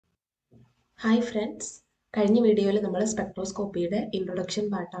Hi friends, കഴിഞ്ഞ വീഡിയോയിൽ നമ്മൾ സ്പെക്ട്രോസ്കോപ്പിയുടെ ഇൻട്രൊഡക്ഷൻ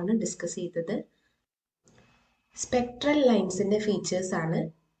പാർട്ടാണ് ഡിസ്കസ് ചെയ്തത്. സ്പെക്ട്രൽ ലൈൻസിന്റെ ഫീച്ചേഴ്സ് ആണ്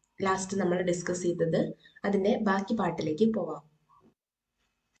ലാസ്റ്റ് നമ്മൾ ഡിസ്കസ് ചെയ്തത്. അതിന്റെ ബാക്കി പാർട്ടിലേക്ക് പോവാം.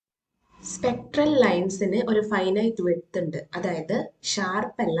 സ്പെക്ട്രൽ ലൈൻസിന് ഒരു ഫൈനൈറ്റ് വിഡ്ത്ത് ഉണ്ട്, അതായത്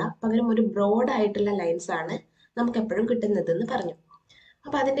ഷാർപ്പ് അല്ല, പകരം ഒരു ബ്രോഡ് ആയിട്ടുള്ള ലൈൻസ് ആണ് നമുക്ക് എപ്പോഴും കിട്ടുന്നതെന്ന് പറഞ്ഞു.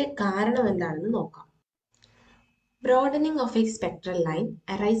 അപ്പൊ അതിന്റെ കാരണം എന്താണെന്ന് നോക്കാം. Broadening of a spectral line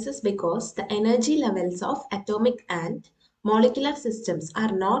arises because the energy levels of atomic and molecular systems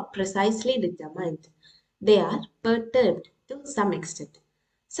are not precisely determined. They are perturbed to some extent.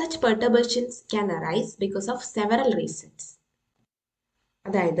 Such perturbations can arise because of several reasons.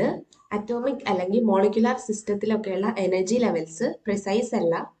 അതായത് atomic അല്ലെങ്കിൽ molecular സിസ്റ്റത്തിലൊക്കെയുള്ള energy levels precise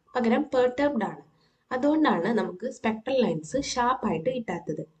അല്ല, പകരം പെർട്ടർബ്ഡ് ആണ്. അതുകൊണ്ടാണ് നമുക്ക് spectral lines ഷാർപ്പായിട്ട്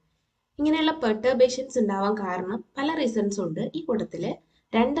കിട്ടാത്തത്. ഇങ്ങനെയുള്ള പെർട്ടർബേഷൻസ് ഉണ്ടാവാൻ കാരണം പല റീസൺസ് ഉണ്ട്. ഈ കൂട്ടത്തില്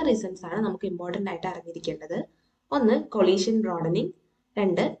 2 റീസൺസ് ആണ് നമുക്ക് ഇമ്പോർട്ടൻ്റ് ആയിട്ട് അറിഞ്ഞിരിക്കേണ്ടത്. ഒന്ന് collision broadening,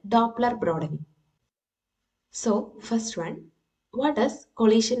 2 Doppler broadening. So first one, what is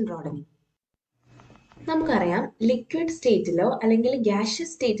collision broadening? നമുക്കറിയാം, ലിക്വിഡ് സ്റ്റേറ്റിലോ അല്ലെങ്കിൽ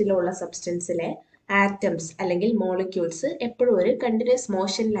ഗ്യാഷ്യസ് സ്റ്റേറ്റിലോ ഉള്ള സബ്സ്റ്റൻസിലെ ആറ്റംസ് അല്ലെങ്കിൽ മോളിക്യൂൾസ് എപ്പോഴും ഒരു കണ്ടിന്യൂസ്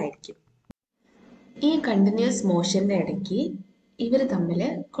മോഷനിലായിരിക്കും. ഈ കണ്ടിന്യൂസ് മോഷന്റെ ഇടയ്ക്ക് ഇവർ തമ്മിൽ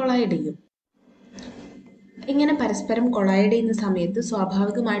കൊളൈഡ് ചെയ്യും. ഇങ്ങനെ പരസ്പരം കൊളൈഡ് ചെയ്യുന്ന സമയത്ത്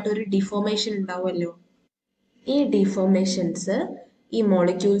സ്വാഭാവികമായിട്ട് ഒരു ഡിഫോർമേഷൻ ഉണ്ടാവുമല്ലോ. ഈ ഡിഫോർമേഷൻസ് ഈ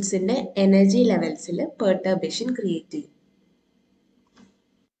മോളിക്യൂൾസിന്റെ എനർജി ലെവൽസിൽ പെർട്ടർബേഷൻ ക്രിയേറ്റ് ചെയ്യും.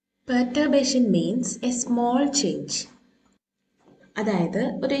 Perturbation means A small change. അതായത്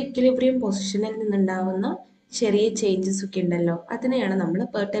ഒരു ഇക്വിലിബ്രിയം പൊസിഷനിൽ നിന്നുണ്ടാവുന്ന ചെറിയ ചേഞ്ചസ് ഒക്കെ ഉണ്ടല്ലോ, അതിനെയാണ് നമ്മൾ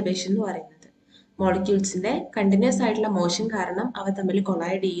പെർട്ടർബേഷൻ എന്ന് പറയുന്നത്. മോളിക്യൂൾസിന്റെ കണ്ടിന്യൂസ് ആയിട്ടുള്ള മോഷൻ കാരണം അവ തമ്മിൽ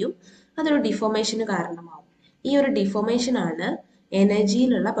കൊളൈഡ് ചെയ്യും, അതൊരു ഡിഫോർമേഷന് കാരണമാവും. ഈ ഒരു ഡിഫോർമേഷൻ ആണ്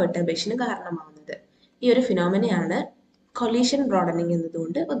എനർജിയിലുള്ള പെർട്ടർബേഷന് കാരണമാവുന്നത്. ഈ ഒരു ഫിനോമിനയാണ് കൊളീഷൻ ബ്രോഡനിങ്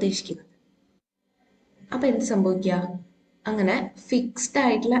എന്നതുകൊണ്ട് ഉദ്ദേശിക്കുന്നത്. അപ്പൊ എന്ത് സംഭവിക്കുക? അങ്ങനെ ഫിക്സ്ഡ്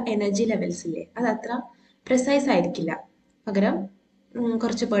ആയിട്ടുള്ള എനർജി ലെവൽസ് ഇല്ലേ, അത് അത്ര പ്രിസൈസ് ആയിരിക്കില്ല, പകരം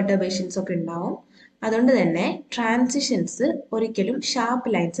കുറച്ച് പെർട്ടർബേഷൻസ് ഒക്കെ ഉണ്ടാവും. അതുകൊണ്ട് തന്നെ ട്രാൻസിഷൻസ് ഒരിക്കലും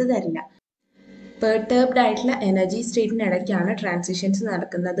ഷാർപ്പ് ലൈൻസ് തരില്ല. പെർട്ടർബ്ഡ് ആയിട്ടുള്ള എനർജി സ്റ്റേറ്റിന് ഇടയ്ക്കാണ് ട്രാൻസിഷൻസ്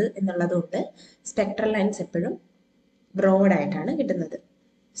നടക്കുന്നത് എന്നുള്ളതുകൊണ്ട് സ്പെക്ട്രൽ ലൈൻസ് എപ്പോഴും ബ്രോഡ് ആയിട്ടാണ് കിട്ടുന്നത്.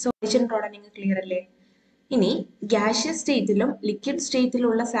 സോ കൊളീഷൻ ബ്രോഡനിങ് ക്ലിയർ അല്ലേ? ഇനി ഗ്യാഷ്യസ് സ്റ്റേറ്റിലും ലിക്വിഡ്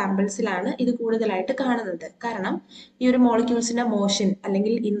സ്റ്റേറ്റിലുള്ള സാമ്പിൾസിലാണ് ഇത് കൂടുതലായിട്ട് കാണുന്നത്. കാരണം ഈ ഒരു മോളിക്യൂൾസിന്റെ മോഷൻ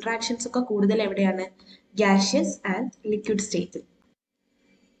അല്ലെങ്കിൽ ഇന്ററാക്ഷൻസ് ഒക്കെ കൂടുതൽ എവിടെയാണ്? ഗ്യാഷ്യസ് ആൻഡ് ലിക്വിഡ് സ്റ്റേറ്റിൽ.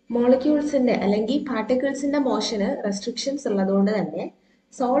 മോളിക്യൂൾസിന്റെ അല്ലെങ്കിൽ പാർട്ടിക്കിൾസിന്റെ മോഷന് റെസ്ട്രിക്ഷൻസ് ഉള്ളതുകൊണ്ട് തന്നെ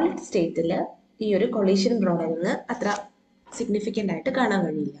സോളിഡ് സ്റ്റേറ്റിൽ ഈ ഒരു കൊളീഷൻ ബ്രോഡനിങ് അത്ര സിഗ്നിഫിക്കൻ്റ് ആയിട്ട് കാണാൻ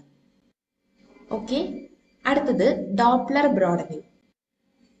കഴിയില്ല. ഓക്കെ, അടുത്തത് ഡോപ്ലർ ബ്രോഡനിങ്.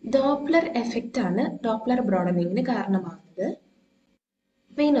 ഡോപ്ലർ എഫക്റ്റ് ആണ് ഡോപ്ലർ ബ്രോഡനിങ്ങിന് കാരണമാകുന്നത്.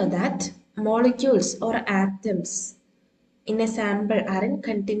 We know that molecules or atoms in a sample are in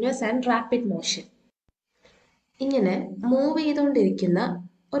continuous and rapid motion. ഇങ്ങനെ മൂവ് ചെയ്തുകൊണ്ടിരിക്കുന്ന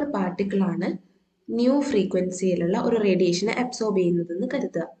ഒരു പാർട്ടിക്കിളാണ് ന്യൂ ഫ്രീക്വൻസിയിലുള്ള ഒരു റേഡിയേഷനെ അബ്സോർബ് ചെയ്യുന്നതെന്ന്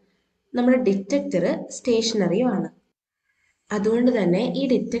കരുതുക. നമ്മുടെ ഡിറ്റക്ടർ സ്റ്റേഷനറിയുമാണ്. അതുകൊണ്ട് തന്നെ ഈ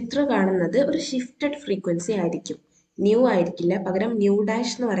ഡിറ്റക്ടർ കാണുന്നത് ഒരു ഷിഫ്റ്റഡ് ഫ്രീക്വൻസി ആയിരിക്കും, ന്യൂ ആയിരിക്കില്ല. പകരം ന്യൂ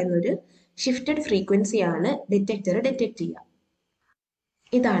ഡാഷ് എന്ന് പറയുന്ന ഒരു ഷിഫ്റ്റഡ് ഫ്രീക്വൻസിയാണ് ഡിറ്റക്ടർ ഡിറ്റക്ട് ചെയ്യുക.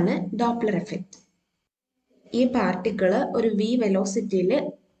 ഇതാണ് ഡോപ്ലർ എഫക്റ്റ്. ഈ പാർട്ടിക്കിള് ഒരു വി വെലോസിറ്റിയിൽ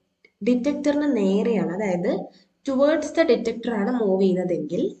ഡിറ്റക്ടറിന് നേരെയാണ്, അതായത് ടുവേർഡ്സ് ദ ഡിറ്റക്ടർ ആണ് മൂവ്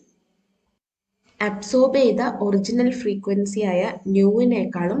ചെയ്യുന്നതെങ്കിൽ അബ്സോർബ് ചെയ്ത ഒറിജിനൽ ഫ്രീക്വൻസി ആയ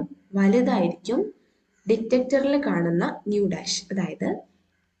ന്യൂവിനേക്കാളും വലുതായിരിക്കും ഡിറ്റക്ടറിൽ കാണുന്ന ന്യൂ ഡാഷ്. അതായത്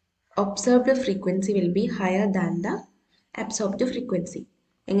observed frequency will be higher than the absorbed frequency.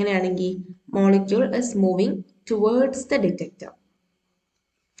 എങ്ങനെയാണെങ്കിൽ molecule is moving towards the detector.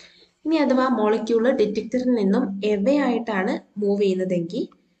 ഇനി അഥവാ മോളിക്യൂൾ ഡിറ്റക്ടറിൽ നിന്നും എവേ ആയിട്ടാണ് മൂവ് ചെയ്യുന്നതെങ്കിൽ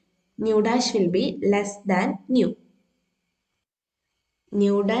nu dash will be less than new.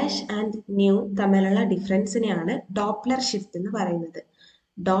 Nu dash and new തമ്മിലുള്ള ഡിഫറൻസിനെയാണ് Doppler shift എന്ന് പറയുന്നത്.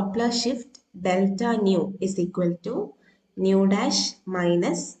 Doppler shift delta new is equal to nu dash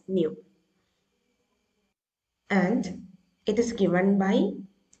minus new, and it is given by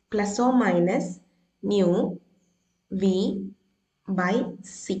plus or minus new V by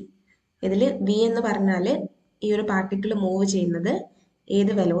C. ഇതിൽ V എന്ന് പറഞ്ഞാൽ ഈ ഒരു particle move ചെയ്യുന്നത്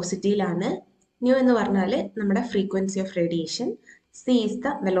ഏത് വെലോസിറ്റിയിലാണ്, ന്യൂ എന്ന് പറഞ്ഞാൽ നമ്മുടെ frequency of radiation, C is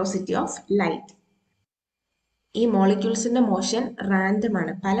the velocity of light. ഈ മോളിക്യൂൾസിന്റെ മോഷൻ റാൻഡം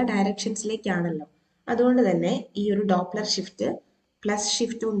ആണ്, പല ഡയറക്ഷൻസിലേക്കാണല്ലോ. അതുകൊണ്ട് തന്നെ ഈ ഒരു ഡോപ്ലർ ഷിഫ്റ്റ് പ്ലസ്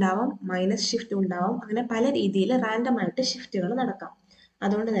ഷിഫ്റ്റ് ഉണ്ടാവാം, മൈനസ് ഷിഫ്റ്റ് ഉണ്ടാവാം, അങ്ങനെ പല രീതിയിൽ റാൻഡം ആയിട്ട് ഷിഫ്റ്റുകൾ നടക്കാം.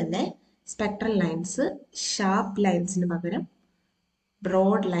 അതുകൊണ്ട് തന്നെ സ്പെക്ട്രൽ ലൈൻസ് ഷാർപ്പ് ലൈൻസിന് പകരം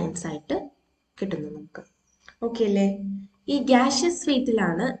ബ്രോഡ് ലൈൻസ് ആയിട്ട് കിട്ടുന്നു നമുക്ക്. ഓക്കെ അല്ലേ? ഈ ഗ്യാഷ്യസ്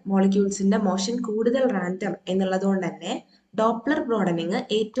ഫേറ്റിലാണ് മോളിക്യൂൾസിന്റെ മോഷൻ കൂടുതൽ റാൻഡം എന്നുള്ളത് കൊണ്ട് തന്നെ ഡോപ്ലർ ബ്രോഡനിങ്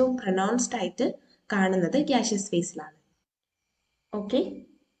ഏറ്റവും പ്രൊനൗൺസ്ഡ് ആയിട്ട് കാണുന്നത് ഗ്യാഷ്യസ് ഫേസിലാണ്. ഓക്കെ,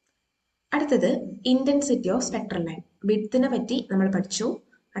 അടുത്തത് ഇന്റൻസിറ്റി ഓഫ് സ്പെക്ട്രൽ ലൈൻ. വിഡ്ത്തിനെ പറ്റി നമ്മൾ പഠിച്ചു.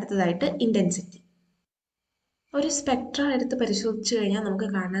 അടുത്തതായിട്ട് ഇന്റൻസിറ്റി. ഒരു സ്പെക്ട്ര എടുത്ത് പരിശോധിച്ചു കഴിഞ്ഞാൽ നമുക്ക്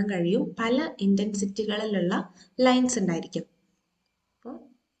കാണാൻ കഴിയും പല ഇന്റൻസിറ്റികളിലുള്ള ലൈൻസ് ഉണ്ടായിരിക്കും. അപ്പോൾ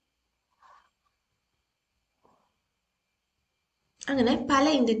അങ്ങനെ പല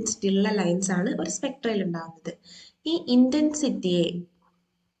ഇന്റൻസിറ്റിയിലുള്ള ലൈൻസ് ആണ് ഒരു സ്പെക്ട്രയിൽ ഉണ്ടാകുന്നത്. ഈ ഇന്റൻസിറ്റിയെ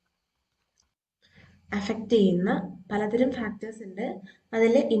അഫക്റ്റ് ചെയ്യുന്ന പലതരം ഫാക്ടേഴ്സ് ഉണ്ട്.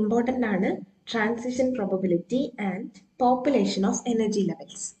 അതിൽ ഇമ്പോർട്ടൻ്റ് ആണ് transition probability and population of energy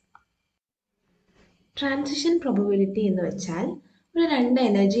levels. Transition probability എന്ന് വെച്ചാൽ ഒരു രണ്ട്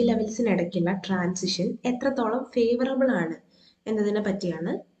എനർജി ലെവൽസിനിടയ്ക്കുള്ള ട്രാൻസിഷൻ എത്രത്തോളം ഫേവറബിൾ ആണ് എന്നതിനെ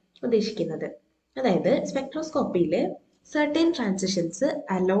പറ്റിയാണ് ഉദ്ദേശിക്കുന്നത്. അതായത് സ്പെക്ട്രോസ്കോപ്പിയിൽ സർട്ടൻ ട്രാൻസിഷൻസ്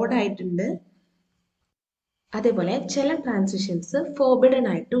അലോഡ് ആയിട്ടുണ്ട്, അതേപോലെ ചില ട്രാൻസിഷൻസ് ഫോർബിഡൻ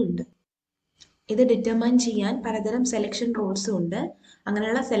ആയിട്ടും ഉണ്ട്. ഇത് ഡിറ്റർമൈൻ ചെയ്യാൻ പലതരം സെലക്ഷൻ റൂൾസും ഉണ്ട്.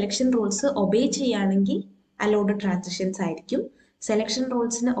 അങ്ങനെയുള്ള സെലക്ഷൻ റൂൾസ് ഒബേ ചെയ്യുകയാണെങ്കിൽ അലോഡ് ട്രാൻസിഷൻസ് ആയിരിക്കും. സെലക്ഷൻ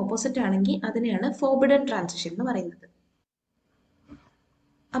റൂൾസിന് ഓപ്പോസിറ്റ് ആണെങ്കിൽ അതിനെയാണ് ഫോർബിഡൻ ട്രാൻസിഷൻ എന്ന് പറയുന്നത്.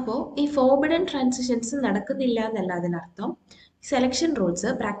 അപ്പോൾ ഈ ഫോർബിഡൻ ട്രാൻസിഷൻസ് നടക്കുന്നില്ല എന്നല്ല അതിനർത്ഥം. സെലക്ഷൻ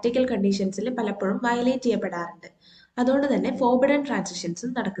റൂൾസ് പ്രാക്ടിക്കൽ കണ്ടീഷൻസിൽ പലപ്പോഴും വയലേറ്റ് ചെയ്യപ്പെടാറുണ്ട്. അതുകൊണ്ട് തന്നെ ഫോർബിഡൻ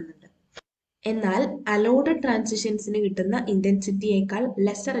ട്രാൻസിഷൻസും നടക്കുന്നുണ്ട്. എന്നാൽ അലോഡ് ട്രാൻസിഷൻസിന് കിട്ടുന്ന ഇന്റൻസിറ്റിയേക്കാൾ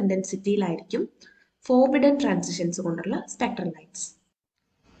ലെസർ ഇന്റൻസിറ്റിയിലായിരിക്കും ഫോർബിഡൻ ട്രാൻസിഷൻസ് കൊണ്ടുള്ള spectral lines.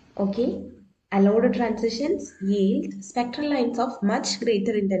 Okay, allowed transitions yield spectral lines of much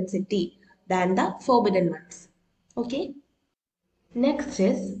greater intensity than the forbidden ones. Okay. Next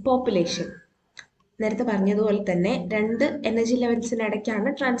is population. നേരത്തെ പറഞ്ഞതുപോലെ തന്നെ രണ്ട് എനർജി ലെവൽസിനിടയ്ക്കാണ്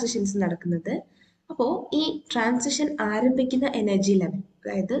ട്രാൻസിഷൻസ് നടക്കുന്നത്. അപ്പോൾ ഈ ട്രാൻസിഷൻ ആരംഭിക്കുന്ന എനർജി ലെവൽ,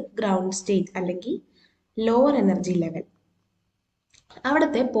 അതായത് ഗ്രൗണ്ട് സ്റ്റേറ്റ് അല്ലെങ്കിൽ ലോവർ എനർജി ലെവൽ,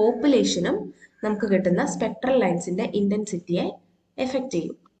 അവിടുത്തെ പോപ്പുലേഷനും നമുക്ക് കിട്ടുന്ന സ്പെക്ട്രൽ ലൈൻസിന്റെ ഇന്റൻസിറ്റിയെ എഫക്റ്റ്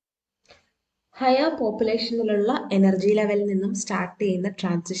ചെയ്യും. ഹയർ പോപ്പുലേഷനിലുള്ള എനർജി ലെവലിൽ നിന്നും സ്റ്റാർട്ട് ചെയ്യുന്ന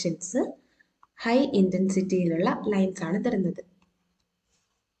ട്രാൻസിഷൻസ് ഹൈ ഇന്റൻസിറ്റിയിലുള്ള ലൈൻസ് ആണ് തരുന്നത്.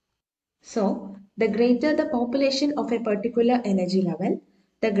 So the greater the population of a particular energy level,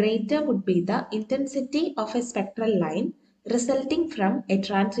 the greater would be the intensity of a spectral line resulting from a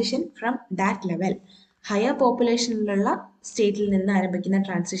transition from that level. Higher പോപ്പുലേഷനിലുള്ള സ്റ്റേറ്റിൽ നിന്ന് ആരംഭിക്കുന്ന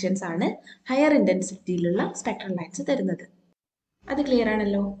transitions ആണ് higher ഇന്റൻസിറ്റിയിലുള്ള spectral lines തരുന്നത്. അത് clear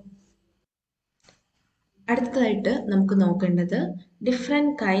ആണല്ലോ? അടുത്തതായിട്ട് നമുക്ക് നോക്കേണ്ടത്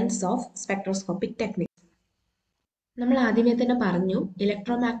different kinds of spectroscopic techniques. നമ്മൾ ആദ്യമേ തന്നെ പറഞ്ഞു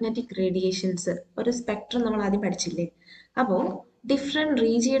ഇലക്ട്രോമാഗ്നറ്റിക് റേഡിയേഷൻസ് ഒരു സ്പെക്ട്രം നമ്മൾ ആദ്യം പഠിച്ചില്ലേ. അപ്പോൾ ഡിഫറെൻറ്റ്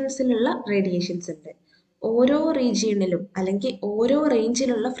റീജിയൻസിലുള്ള റേഡിയേഷൻസ് ഉണ്ട്. ഓരോ റീജിയണിലും അല്ലെങ്കിൽ ഓരോ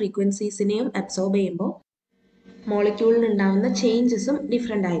റേഞ്ചിലുള്ള ഫ്രീക്വൻസീസിനെയും അബ്സോർബ് ചെയ്യുമ്പോൾ മോളിക്യൂളിന് ഉണ്ടാകുന്ന ചേഞ്ചസും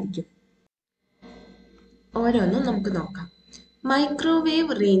ഡിഫറെൻ്റ് ആയിരിക്കും. ഓരോന്നും നമുക്ക് നോക്കാം.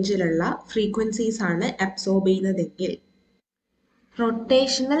 മൈക്രോവേവ് റേഞ്ചിലുള്ള ഫ്രീക്വൻസീസ് ആണ് അബ്സോർബ് ചെയ്യുന്നതെങ്കിൽ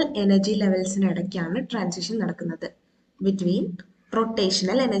റൊട്ടേഷണൽ എനർജി ലെവൽസിനിടയ്ക്കാണ് ട്രാൻസിഷൻ നടക്കുന്നത്, ബിറ്റ്വീൻ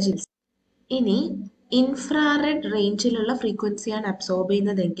റൊട്ടേഷണൽ എനർജീസ്. ഇനി ഇൻഫ്രാറെഡ് റേഞ്ചിലുള്ള ഫ്രീക്വൻസിയാണ് അബ്സോർബ്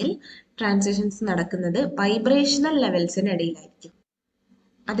ചെയ്യുന്നതെങ്കിൽ ട്രാൻസിഷൻസ് നടക്കുന്നത് വൈബ്രേഷണൽ ലെവൽസിനിടയിലായിരിക്കും.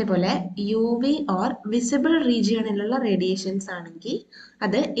 അതേപോലെ U V or visible റീജിയണിലുള്ള radiations ആണെങ്കിൽ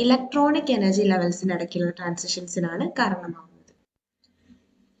അത് ഇലക്ട്രോണിക് എനർജി ലെവൽസിനിടയ്ക്കുള്ള ട്രാൻസിഷൻസിനാണ് കാരണമാവുന്നത്.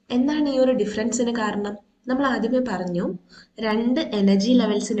 എന്താണ് ഈ ഒരു ഡിഫറൻസിന് കാരണം? നമ്മൾ ആദ്യമേ പറഞ്ഞു രണ്ട് എനർജി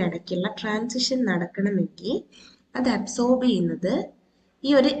ലെവൽസിനിടയ്ക്കുള്ള ട്രാൻസിഷൻ നടക്കണമെങ്കിൽ അത് അബ്സോർബ് ചെയ്യുന്നത് ഈ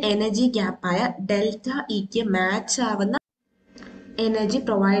ഒരു എനർജി ഗ്യാപ്പായ ഡെൽറ്റ ഇക്ക് മാച്ച് ആവുന്ന എനർജി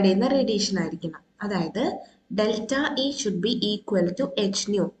പ്രൊവൈഡ് ചെയ്യുന്ന റേഡിയേഷൻ ആയിരിക്കണം. അതായത് delta E should be equal to H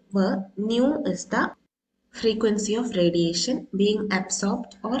new, where new is the frequency of radiation being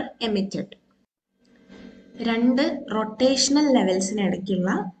absorbed or emitted. രണ്ട് റൊട്ടേഷണൽ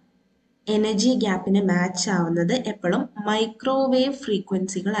ലെവൽസിനിടയ്ക്കുള്ള എനർജി ഗ്യാപ്പിന് മാച്ച് ആവുന്നത് എപ്പോഴും മൈക്രോവേവ്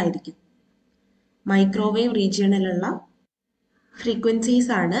ഫ്രീക്വൻസികളായിരിക്കും. മൈക്രോവേവ് റീജിയണിലുള്ള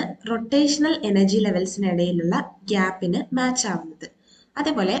ഫ്രീക്വൻസീസ് ആണ് rotational energy ലെവൽസിനിടയിലുള്ള ഗ്യാപ്പിന് match ആവുന്നത്.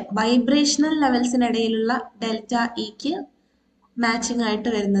 അതേപോലെ vibrational ലെവൽസിനിടയിലുള്ള delta ഇക്ക് matching ആയിട്ട്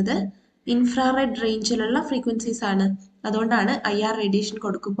വരുന്നത് infrared റേഞ്ചിലുള്ള frequencies ആണ്. അതുകൊണ്ടാണ് IR റേഡിയേഷൻ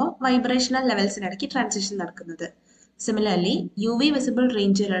കൊടുക്കുമ്പോൾ വൈബ്രേഷണൽ ലെവൽസിനിടയ്ക്ക് ട്രാൻസിഷൻ നടക്കുന്നത്. Similarly U V visible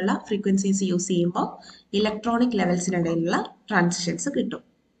റേഞ്ചിലുള്ള frequencies use ചെയ്യുമ്പോൾ ഇലക്ട്രോണിക് ലെവൽസിനിടയിലുള്ള ട്രാൻസിഷൻസ് കിട്ടും.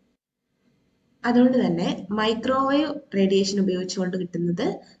 അതുകൊണ്ട് തന്നെ മൈക്രോവേവ് റേഡിയേഷൻ ഉപയോഗിച്ചുകൊണ്ട് കിട്ടുന്നത്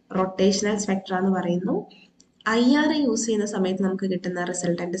റൊട്ടേഷണൽ സ്പെക്ട്ര എന്ന് പറയുന്നു. IR യൂസ് ചെയ്യുന്ന സമയത്ത് നമുക്ക് കിട്ടുന്ന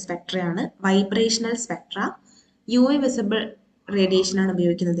resultant സ്പെക്ട്രയാണ് vibrational Spectra. UV visible radiation ആണ്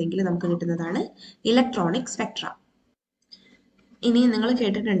ഉപയോഗിക്കുന്നതെങ്കിൽ നമുക്ക് കിട്ടുന്നതാണ് ഇലക്ട്രോണിക് സ്പെക്ട്ര. ഇനി നിങ്ങൾ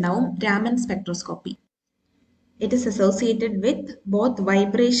കേട്ടിട്ടുണ്ടാവും Raman spectroscopy. It is associated with both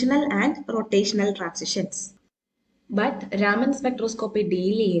vibrational and rotational transitions. But Raman spectroscopy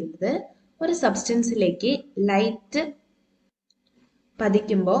deal ചെയ്യുന്നത് ഒരു സബ്സ്റ്റൻസിലേക്ക് ലൈറ്റ്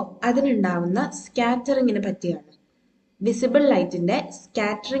പതിക്കുമ്പോൾ അതിനുണ്ടാവുന്ന സ്കാറ്ററിങ്ങിനെ പറ്റിയാണ്. വിസിബിൾ ലൈറ്റിന്റെ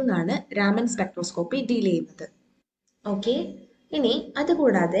സ്കാറ്ററിംഗ് ആണ് രാമൻ സ്പെക്ട്രോസ്കോപ്പി ഡീൽ ചെയ്യുന്നത്. ഓക്കെ, ഇനി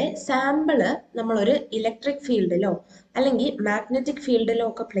അതുകൂടാതെ സാമ്പിള് നമ്മളൊരു ഇലക്ട്രിക് ഫീൽഡിലോ അല്ലെങ്കിൽ മാഗ്നറ്റിക് ഫീൽഡിലോ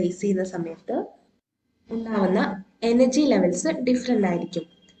ഒക്കെ പ്ലേസ് ചെയ്യുന്ന സമയത്ത് ഉണ്ടാവുന്ന എനർജി ലെവൽസ് ഡിഫറെൻ്റ് ആയിരിക്കും.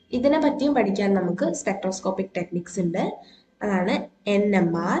 ഇതിനെ പറ്റിയും പഠിക്കാൻ നമുക്ക് സ്പെക്ട്രോസ്കോപ്പിക് ടെക്നിക്സ് ഉണ്ട്. അതാണ്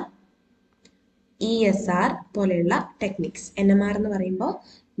NMR, ESR പോലെയുള്ള ടെക്നിക്സ്. NMR എന്ന് പറയുമ്പോൾ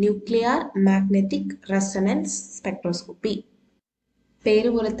ന്യൂക്ലിയർ മാഗ്നറ്റിക് റെസൊണൻസ് സ്പെക്ട്രോസ്കോപ്പി. പേര്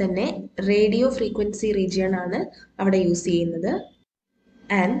പോലെ തന്നെ റേഡിയോ ഫ്രീക്വൻസി റീജിയൺ ആണ് അവിടെ യൂസ് ചെയ്യുന്നത്.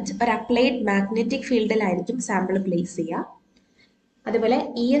 ആൻഡ് ഒരു അപ്ലൈഡ് മാഗ്നറ്റിക് ഫീൽഡിലായിരിക്കും സാമ്പിൾ പ്ലേസ് ചെയ്യുക. അതുപോലെ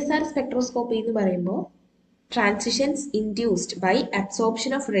ESR സ്പെക്ട്രോസ്കോപ്പി എന്ന് പറയുമ്പോൾ transitions induced by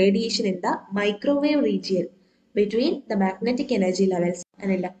absorption of radiation in the microwave region between the magnetic energy levels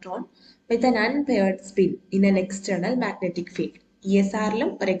and electron with an unpaired spin in an external magnetic field.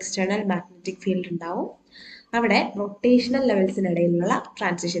 ESRലും ഒരു external magnetic field ഉണ്ടാവും. അവിടെ rotational ലെവൽസിനിടയിലുള്ള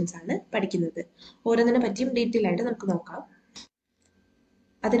transitions ആണ് പഠിക്കുന്നത്. ഓരോന്നിനെ പറ്റിയും detail ആയിട്ട് നമുക്ക് നോക്കാം.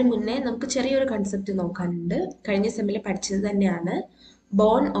 അതിനു മുന്നേ നമുക്ക് ചെറിയൊരു കൺസെപ്റ്റ് നോക്കാനുണ്ട്. കഴിഞ്ഞ സെമ്മിൽ പഠിച്ചത് തന്നെയാണ്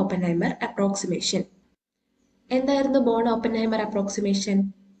ബോൺ ഓപ്പൻഹൈമർ അപ്രോക്സിമേഷൻ. എന്തായിരുന്നു ബോൺ ഓപ്പൻഹൈമർ അപ്രോക്സിമേഷൻ?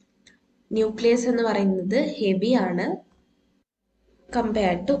 ന്യൂക്ലിയസ് എന്ന് പറയുന്നത് ഹെവി ആണ്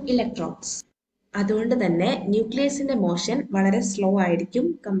കമ്പയർഡ് ടു ഇലക്ട്രോൺസ്. അതുകൊണ്ട് തന്നെ ന്യൂക്ലിയസിന്റെ മോഷൻ വളരെ സ്ലോ ആയിരിക്കും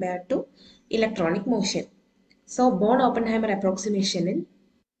compared two electronic motion. So bone Oppenheimer അപ്രോക്സിമേഷനിൽ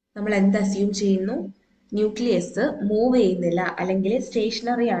നമ്മൾ എന്ത് അസ്യൂം ചെയ്യുന്നു? ന്യൂക്ലിയസ് മൂവ് ചെയ്യുന്നില്ല അല്ലെങ്കിൽ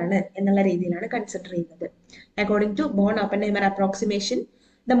സ്റ്റേഷനറി ആണ് എന്നുള്ള രീതിയിലാണ് കൺസിഡർ ചെയ്യുന്നത്. According to bone Oppenheimer approximation,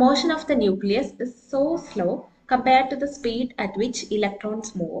 the motion of the nucleus is so slow compared to the speed at which electrons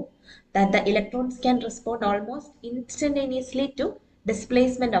move that the electrons can respond almost instantaneously to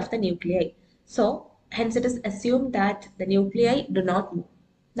displacement of the nuclei. So, hence it is assumed that the nuclei do not move.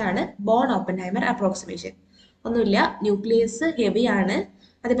 ഇതാണ് bone Oppenheimer approximation. ഒന്നുമില്ല, nucleus heavy ആണ്,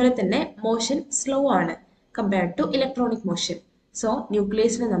 അതുപോലെ തന്നെ motion slow ആണ് compared two electronic motion. So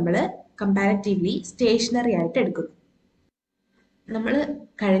ന്യൂക്ലിയസിനെ നമ്മൾ comparatively stationery ആയിട്ട് എടുക്കുന്നു. നമ്മൾ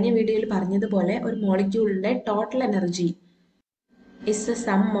കഴിഞ്ഞ വീഡിയോയിൽ പറഞ്ഞതുപോലെ ഒരു മോളിക്യൂളിന്റെ total energy is A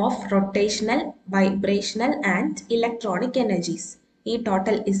some of rotational, vibrational and electronic energies. ഈ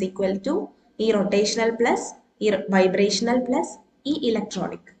ടോട്ടൽ ഇസ് ഈക്വൽ ടു ഈ റൊട്ടേഷണൽ പ്ലസ് ഈ വൈബ്രേഷണൽ പ്ലസ് ഈ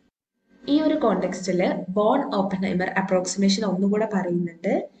ഇലക്ട്രോണിക്. ഈ ഒരു കോണ്ടെക്സ്റ്റിൽ ബോൺ ഓപ്പൻഹൈമർ അപ്രോക്സിമേഷൻ ഒന്നുകൂടെ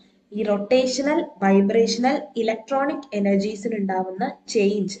പറയുന്നുണ്ട്. ഈ റൊട്ടേഷണൽ, വൈബ്രേഷണൽ, ഇലക്ട്രോണിക് എനർജീസിന് ഉണ്ടാവുന്ന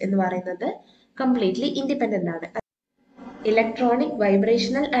ചേഞ്ച് എന്ന് പറയുന്നത് കംപ്ലീറ്റ്ലി ഇൻഡിപെൻഡന്റ് ആണ്. Electronic,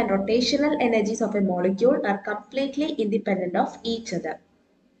 vibrational and rotational energies of a molecule are completely independent of each other.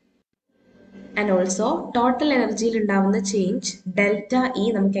 And also, total energy il undavunna change delta E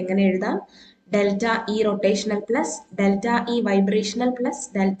നമുക്ക് എങ്ങനെ എഴുതാം? delta E rotational plus delta E vibrational plus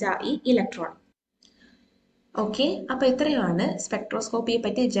delta E electronic. Okay, അപ്പോൾ ഇത്രയാണ് സ്പെക്ട്രോസ്കോപ്പിയെ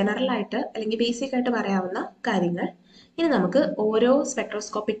പറ്റി general ആയിട്ട് അല്ലെങ്കിൽ basic ആയിട്ട് പറയാവുന്ന കാര്യങ്ങൾ. ഇനി നമുക്ക് ഓരോ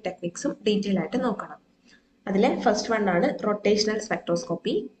സ്പെക്ട്രോസ്കോപ്പിക് ടെക്നിക്സും ഡീറ്റെയിൽ ആയിട്ട് നോക്കണം. അതിലെ ഫസ്റ്റ് വൺ ആണ് റൊട്ടേഷണൽ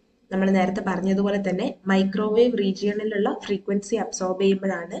സ്പെക്ട്രോസ്കോപ്പി. നമ്മൾ നേരത്തെ പറഞ്ഞതുപോലെ തന്നെ മൈക്രോവേവ് റീജിയണിലുള്ള ഫ്രീക്വൻസി അബ്സോർബ്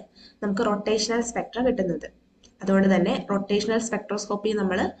ചെയ്യുമ്പോഴാണ് നമുക്ക് റൊട്ടേഷണൽ സ്പെക്ട്ര കിട്ടുന്നത്. അതുകൊണ്ട് തന്നെ റൊട്ടേഷണൽ സ്പെക്ട്രോസ്കോപ്പി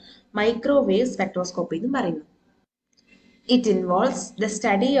നമ്മൾ മൈക്രോവേവ് സ്പെക്ട്രോസ്കോപ്പി എന്നും പറയുന്നു. It involves the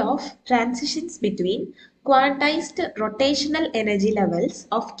study of transitions between quantized rotational energy levels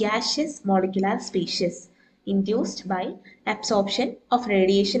of gaseous molecular species induced by absorption of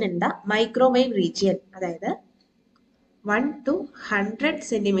radiation in the microwave region. അതായത് 1 to 100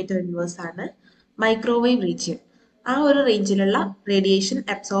 centimetre inverse ആണ് microwave region. ആ ഒരു റേഞ്ചിലുള്ള radiation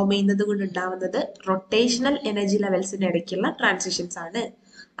absorb ചെയ്യുന്നത് കൊണ്ട് ഉണ്ടാവുന്നത് rotational energy ലെവൽസിന് ഇടയ്ക്കുള്ള transitions ആണ്.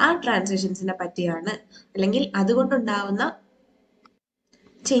 ആ ട്രാൻസിഷൻസിനെ പറ്റിയാണ് അല്ലെങ്കിൽ അതുകൊണ്ടുണ്ടാവുന്ന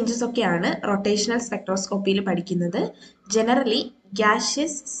ചേഞ്ചസ് ഒക്കെയാണ് റൊട്ടേഷണൽ സ്പെക്ട്രോസ്കോപ്പിയിൽ പഠിക്കുന്നത്. ജനറലി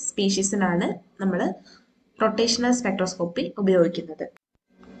ഗ്യാഷ്യസ് സ്പീഷീസിനാണ് നമ്മൾ റൊട്ടേഷണൽ സ്പെക്ട്രോസ്കോപ്പി ഉപയോഗിക്കുന്നത്.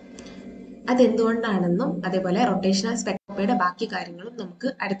 അതെന്തുകൊണ്ടാണെന്നും അതേപോലെ റൊട്ടേഷണൽ സ്പെക്ട്രോസ്കോപ്പിയുടെ ബാക്കി കാര്യങ്ങളും നമുക്ക്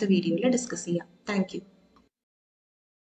അടുത്ത വീഡിയോയിൽ ഡിസ്കസ് ചെയ്യാം. Thank you.